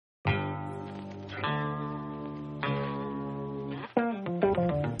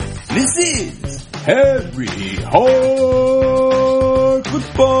This is Harry Hog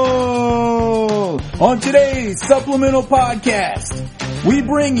Football. On today's supplemental podcast, we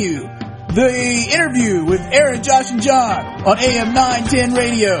bring you the interview with Aaron, Josh, and John on AM 910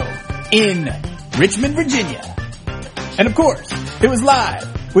 radio in Richmond, Virginia. And of course, it was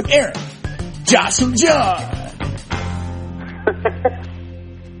live with Aaron, Josh, and John.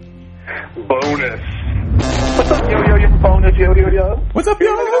 Bonus. What's up, yo? Bonus, yo. What's up,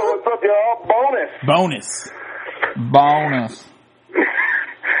 yo? What's up, y'all? Bonus.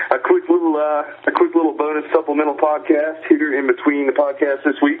 A quick little bonus supplemental podcast here in between the podcasts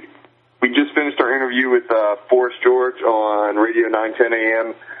this week. We just finished our interview with Forrest George on Radio 910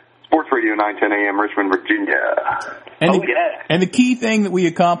 AM, Sports Radio 910 AM, Richmond, Virginia. And the key thing that we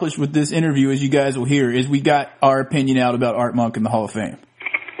accomplished with this interview, as you guys will hear, is we got our opinion out about Art Monk in the Hall of Fame.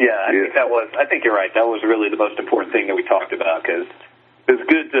 Yeah, I think you're right. That was really the most important thing that we talked about, because it's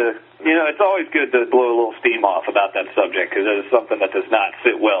good to, it's always good to blow a little steam off about that subject, because it is something that does not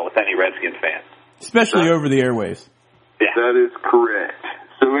sit well with any Redskins fan. Especially over the airwaves. Yeah. That is correct.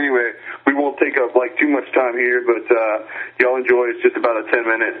 So anyway, we won't take up too much time here, but y'all enjoy. It's just about a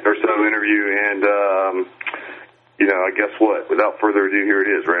 10-minute or so interview, and I guess what? Without further ado, here it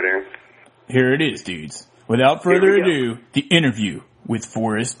is, right, Aaron? Here it is, dudes. Without further ado, the interview with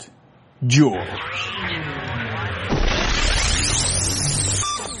Forrest George.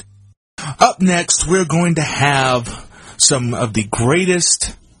 Up next, we're going to have some of the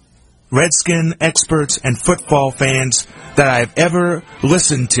greatest Redskin experts and football fans that I've ever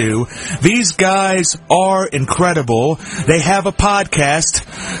listened to. These guys are incredible. They have a podcast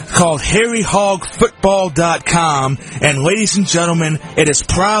called HarryHogFootball.com. And ladies and gentlemen, it is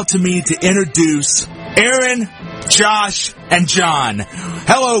proud to me to introduce Aaron, Josh, and John.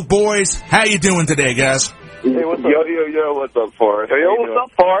 Hello, boys. How you doing today, guys? Hey, what's up? Yo, what's up, Forrest? Yo, what's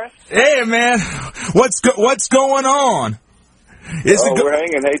up, Forrest? Hey, man. What's going on? We're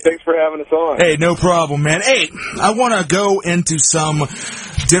hanging. Hey, thanks for having us on. Hey, no problem, man. Hey, I want to go into some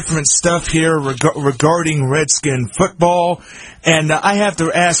different stuff here regarding Redskin football, and I have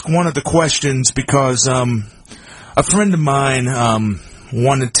to ask one of the questions because a friend of mine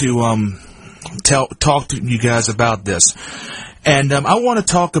wanted to talk to you guys about this, and I want to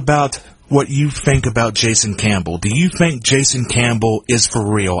talk about what you think about Jason Campbell. Do you think Jason Campbell is for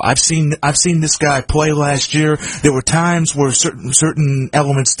real? I've seen this guy play last year. There were times where certain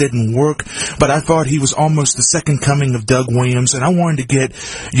elements didn't work, but I thought he was almost the second coming of Doug Williams, and I wanted to get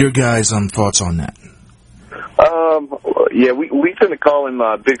your guys' thoughts on that. We tend to call him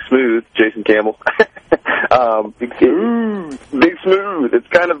Big Smooth, Jason Campbell. Big Smooth. It's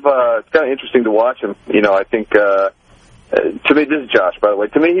kind of interesting to watch him. I think. To me, this is Josh, by the way.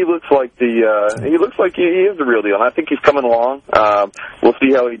 To me, he looks like he is the real deal, and I think he's coming along. We'll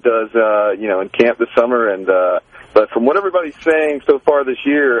see how he does, in camp this summer. But from what everybody's saying so far this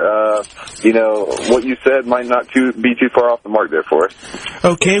year, what you said might not be too far off the mark there for us.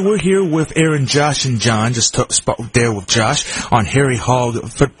 Okay, we're here with Aaron, Josh, and John. Just there with Josh on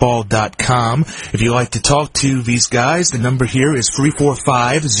HarryHogFootball.com. If you'd like to talk to these guys, the number here is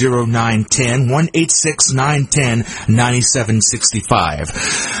 345-0910,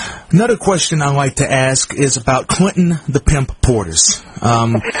 1-866-910-9765. Another question I like to ask is about Clinton the Pimp Portis.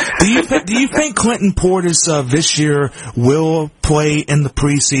 Do you think Clinton Portis this year will play in the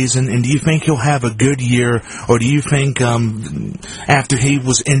preseason, and do you think he'll have a good year, or do you think after he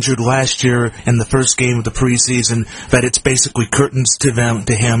was injured last year in the first game of the preseason that it's basically curtains to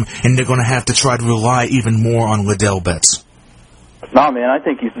him, and they're going to have to try to rely even more on Liddell Betts? No, man, I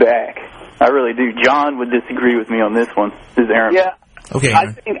think he's back. I really do. John would disagree with me on this one. This is Aaron. Yeah. Okay.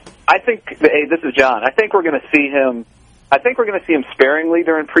 I think. Hey, this is John. I think we're going to see him. I think we're going to see him sparingly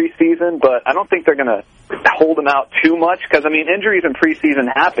during preseason, but I don't think they're going to hold him out too much because, injuries in preseason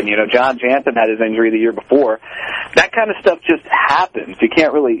happen. John Jansen had his injury the year before. That kind of stuff just happens. You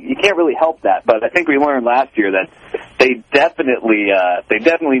can't really help that. But I think we learned last year that they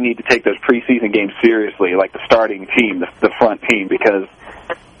definitely need to take those preseason games seriously, like the starting team, the front team, because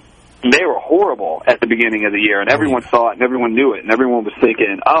they were horrible at the beginning of the year, and everyone saw it, and everyone knew it, and everyone was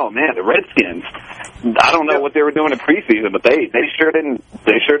thinking, "Oh man, the Redskins! I don't know what they were doing in preseason, but they sure didn't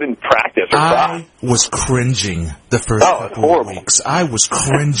practice or try." I was cringing the first couple of weeks. I was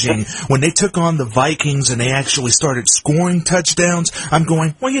cringing when they took on the Vikings and they actually started scoring touchdowns. I'm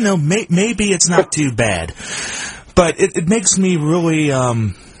going, well, maybe it's not too bad, but it makes me really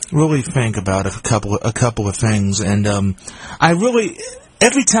think about a couple of things, and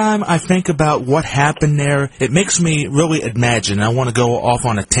every time I think about what happened there, it makes me really imagine. I want to go off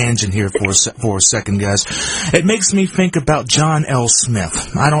on a tangent here for a second, guys. It makes me think about John L.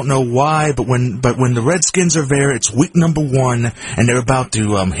 Smith. I don't know why, but when the Redskins are there, it's week number 1, and they're about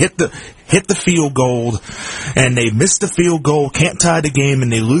to hit the field goal, and they miss the field goal, can't tie the game,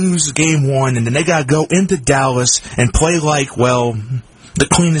 and they lose game 1, and then they got to go into Dallas and play like, well, the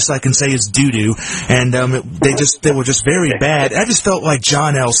cleanest I can say is doo-doo, and they were just very bad. I just felt like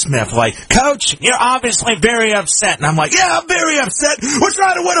John L. Smith, like, Coach, you're obviously very upset. And I'm like, yeah, I'm very upset. We're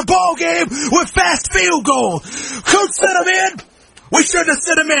trying to win a ball game with fast field goal. Coach sent him in. We shouldn't have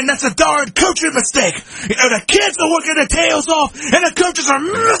sent him in. That's a darn coaching mistake. You know, the kids are working their tails off, and the coaches are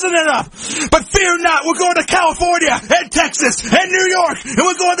messing it up. But fear not, we're going to California, and Texas, and New York, and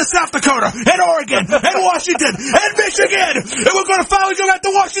we're going to South Dakota, and Oregon, and Washington, and Michigan, and we're going to finally go back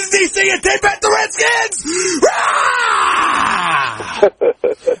to Washington, D.C., and take back the Redskins!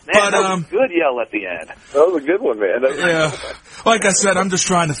 Man, that was a good yell at the end. That was a good one, man. Yeah. Like I said, I'm just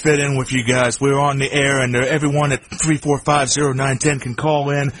trying to fit in with you guys. We're on the air, and everyone at 345-0910 can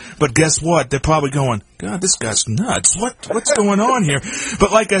call in. But guess what? They're probably going, God, this guy's nuts. What's going on here?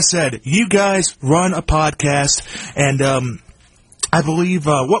 But like I said, you guys run a podcast, and I believe,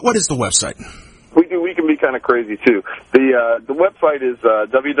 what is the website? We can be kind of crazy, too. The website is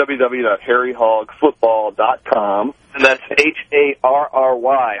www.harryhogfootball.com. And that's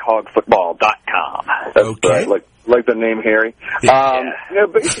HARRY, hogfootball.com. Okay. Like the name Harry. Yeah.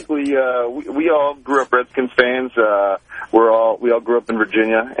 Basically, we all grew up Redskins fans. We all grew up in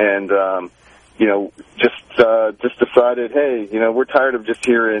Virginia, and just decided, hey, we're tired of just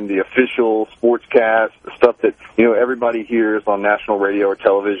hearing the official sportscast, the stuff that everybody hears on national radio or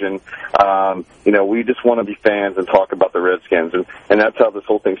television. We just want to be fans and talk about the Redskins, and that's how this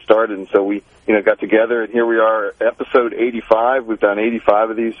whole thing started. And so we got together, and here we are, episode 85. We've done 85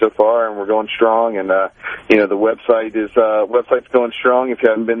 of these so far, and we're going strong. And the website's going strong. If you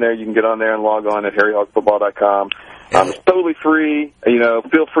haven't been there, you can get on there and log on at harryhogfootball.com. It's totally free.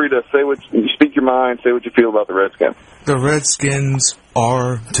 Feel free to speak your mind, say what you feel about the Redskins. The Redskins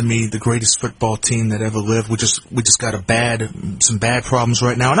are, to me, the greatest football team that ever lived. We just got some bad problems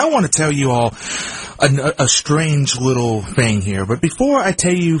right now, and I want to tell you all a strange little thing here. But before I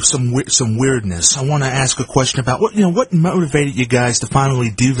tell you some weirdness, I want to ask a question about what motivated you guys to finally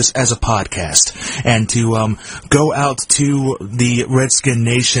do this as a podcast and to go out to the Redskin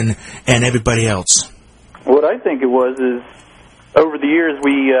Nation and everybody else. What I think it was is, over the years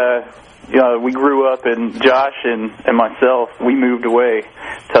we grew up, and Josh and myself, we moved away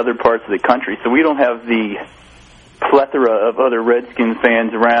to other parts of the country, so we don't have the plethora of other Redskins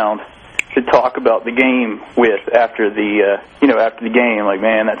fans around to talk about the game with after the game, like,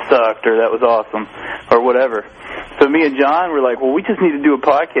 man, that sucked, or that was awesome, or whatever. So me and John were like, well, we just need to do a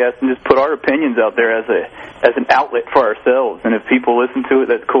podcast and just put our opinions out there as an outlet for ourselves, and if people listen to it,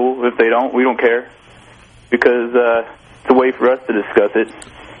 that's cool. If they don't, we don't care. Because it's a way for us to discuss it.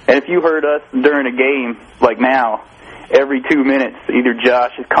 And if you heard us during a game, like now, every 2 minutes, either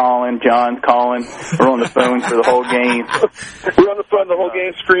Josh is calling, John's calling, we're on the phone for the whole game. We're on the phone the whole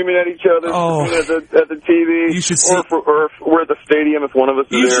game, screaming at each other, at the TV, you should see, or we're at the stadium if one of us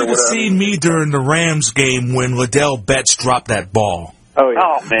is there. You should have seen me during the Rams game when Liddell Betts dropped that ball. Oh, yeah.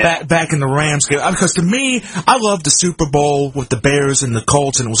 Oh, man. Back in the Rams game. Because to me, I loved the Super Bowl with the Bears and the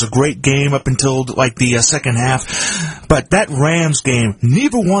Colts, and it was a great game up until the second half. But that Rams game,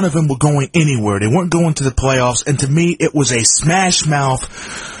 neither one of them were going anywhere. They weren't going to the playoffs, and to me, it was a smash-mouth,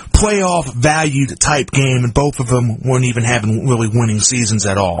 playoff valued type game, and both of them weren't even having really winning seasons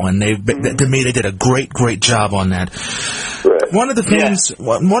at all. And to me, they did a great job on that. Right. One of the things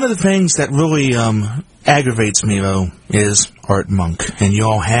that really aggravates me, though, is Art Monk. And you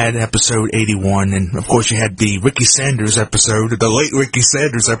all had episode 81, and of course you had the Ricky Sanders episode, the late Ricky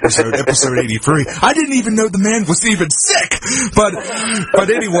Sanders episode, episode 83. I didn't even know the man was even sick! But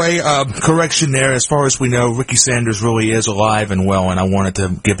anyway, correction there, as far as we know, Ricky Sanders really is alive and well, and I wanted to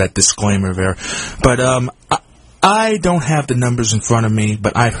give that disclaimer there. But I don't have the numbers in front of me,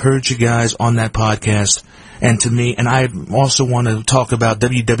 but I've heard you guys on that podcast, and to me, and I also want to talk about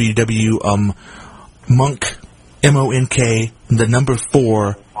Monk, MONK, the number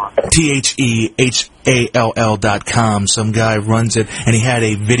 4, THEHALL.com. Some guy runs it, and he had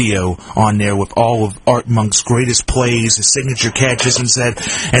a video on there with all of Art Monk's greatest plays, his signature catches,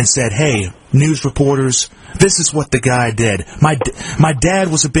 and said, hey, news reporters, this is what the guy did. My dad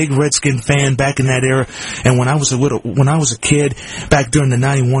was a big Redskin fan back in that era, and when I was a kid, back during the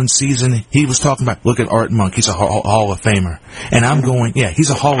 91 season, he was talking about, look at Art Monk, he's a Hall of Famer. And I'm going, yeah, he's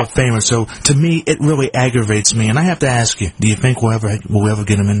a Hall of Famer. So to me, it really aggravates me. And I have to ask you, do you think we'll ever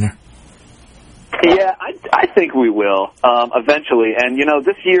get him in there? Yeah, I think we will eventually. And, you know,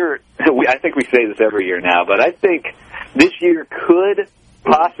 this year, I think we say this every year now, but I think this year could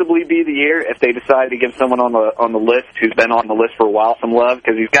possibly be the year if they decide to give someone on the list who's been on the list for a while some love,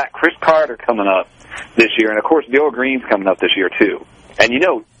 because he's got Chris Carter coming up this year, and, of course, Darrell Green's coming up this year, too. And, you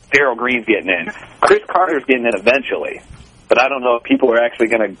know, Darrell Green's getting in. Chris Carter's getting in eventually. But I don't know if people are actually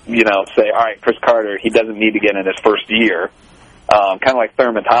going to, you know, say, all right, Chris Carter, he doesn't need to get in his first year. Kind of like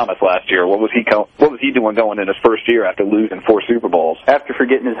Thurman Thomas last year. What was he doing going in his first year after losing 4 Super Bowls? After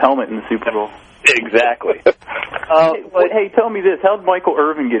forgetting his helmet in the Super Bowl. Exactly. Hey, tell me this. How did Michael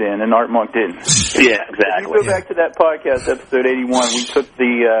Irvin get in and Art Monk didn't? Yeah, exactly. If you go back to that podcast, episode 81,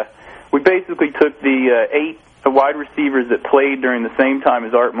 we basically took the 8 wide receivers that played during the same time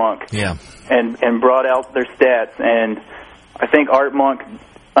as Art Monk. Yeah. And brought out their stats. And I think Art Monk,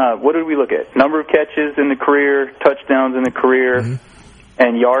 what did we look at? Number of catches in the career, touchdowns in the career,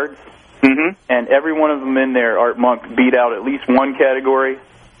 and yards. Mm-hmm. And every one of them in there, Art Monk beat out at least one category.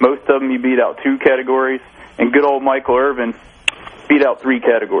 Most of them he beat out 2 categories. And good old Michael Irvin beat out 3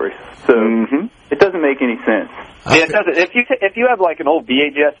 categories. So it doesn't make any sense. Yeah, it doesn't. If you have like an old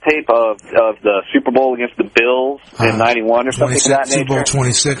VHS tape of the Super Bowl against the Bills in '91 or something of that nature, Super Bowl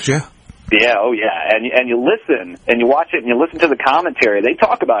 26, yeah. Yeah, oh yeah, and you listen and you watch it and you listen to the commentary. They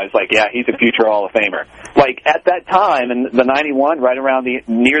talk about it. It's like, yeah, he's a future Hall of Famer. Like at that time in the '91, right around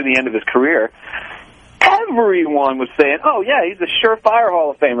near the end of his career, everyone was saying, oh yeah, he's a surefire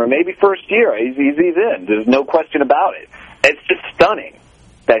Hall of Famer. Maybe first year he's in. There's no question about it. It's just stunning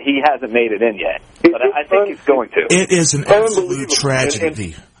that he hasn't made it in yet, but I think he's going to. It is an absolute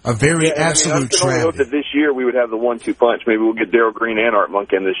tragedy. A very absolute tragedy. I hope that this year we would have the 1-2 punch. Maybe we'll get Darrell Green and Art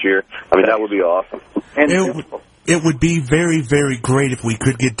Monk in this year. I mean, that would be awesome. And it would be very, very great if we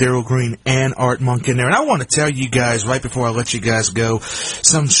could get Darrell Green and Art Monk in there. And I want to tell you guys, right before I let you guys go,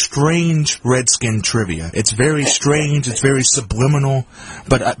 some strange Redskin trivia. It's very strange. It's very subliminal.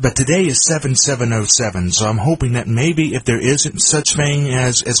 But today is 7707, so I'm hoping that maybe if there isn't such thing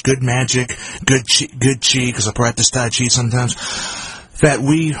as good magic, good chi, because I practice Tai Chi sometimes,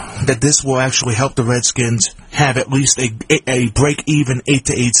 that this will actually help the Redskins have at least a break-even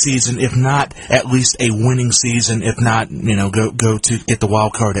 8-8 season, if not at least a winning season, if not, go to get the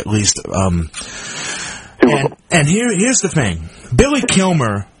wild card at least. And here's the thing. Billy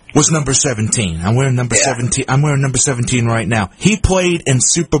Kilmer was number 17. I'm wearing number 17. I'm wearing number 17 right now. He played in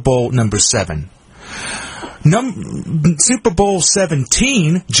Super Bowl number 7. Super Bowl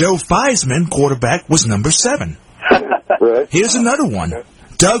 17, Joe Theismann, quarterback, was number 7. Right. Here's another one.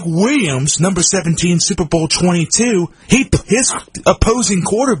 Doug Williams, number 17, Super Bowl 22. His opposing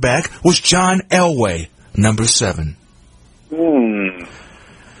quarterback was John Elway, number 7.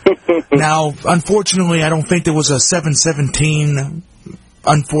 Now, unfortunately, I don't think there was a 7-17.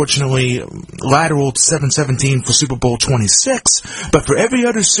 Unfortunately, lateral 7-17 for Super Bowl 26. But for every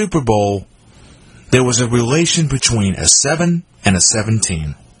other Super Bowl, there was a relation between a 7 and a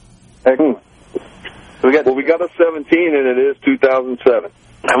 17. We got a 17, and it is 2007.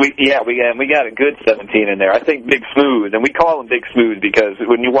 We got a good 17 in there. I think Big Smooth, and we call him Big Smooth because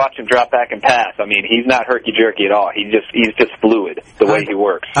when you watch him drop back and pass, I mean, he's not herky-jerky at all. He's just fluid, the way he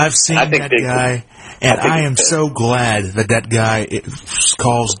works. I've seen that guy, and I am so glad that guy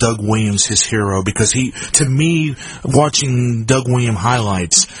calls Doug Williams his hero, because to me, watching Doug Williams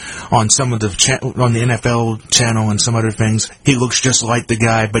highlights on some of on the NFL channel and some other things, he looks just like the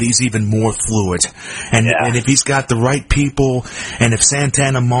guy, but he's even more fluid. And if he's got the right people, and if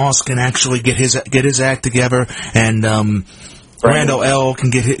Santana Moss can actually get his act together, and Randall L. can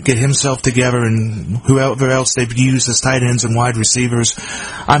get himself together, and whoever else they've used as tight ends and wide receivers,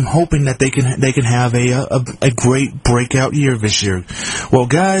 I'm hoping that they can have a great breakout year this year. Well,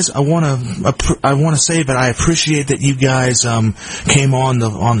 guys, I want to say that I appreciate that you guys came on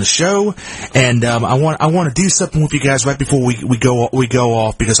the show, and I want to do something with you guys right before we go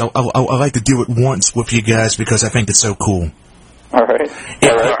off, because I like to do it once with you guys because I think it's so cool. All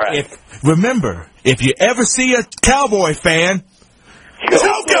right. Remember, if you ever see a Cowboy fan,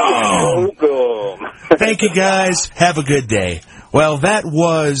 go! Go! Thank you, guys. Have a good day. Well, that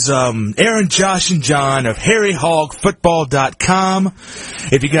was Aaron, Josh, and John of HarryHogFootball.com.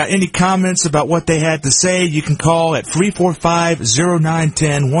 If you got any comments about what they had to say, you can call at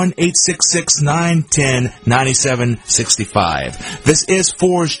 345-0910, 1-866-910-9765. This is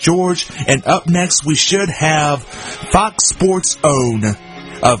Forrest George, and up next we should have Fox Sports' own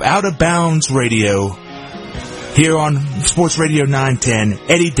of Out of Bounds Radio here on Sports Radio 910,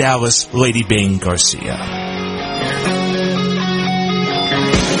 Eddie Dallas, Lady Bing Garcia.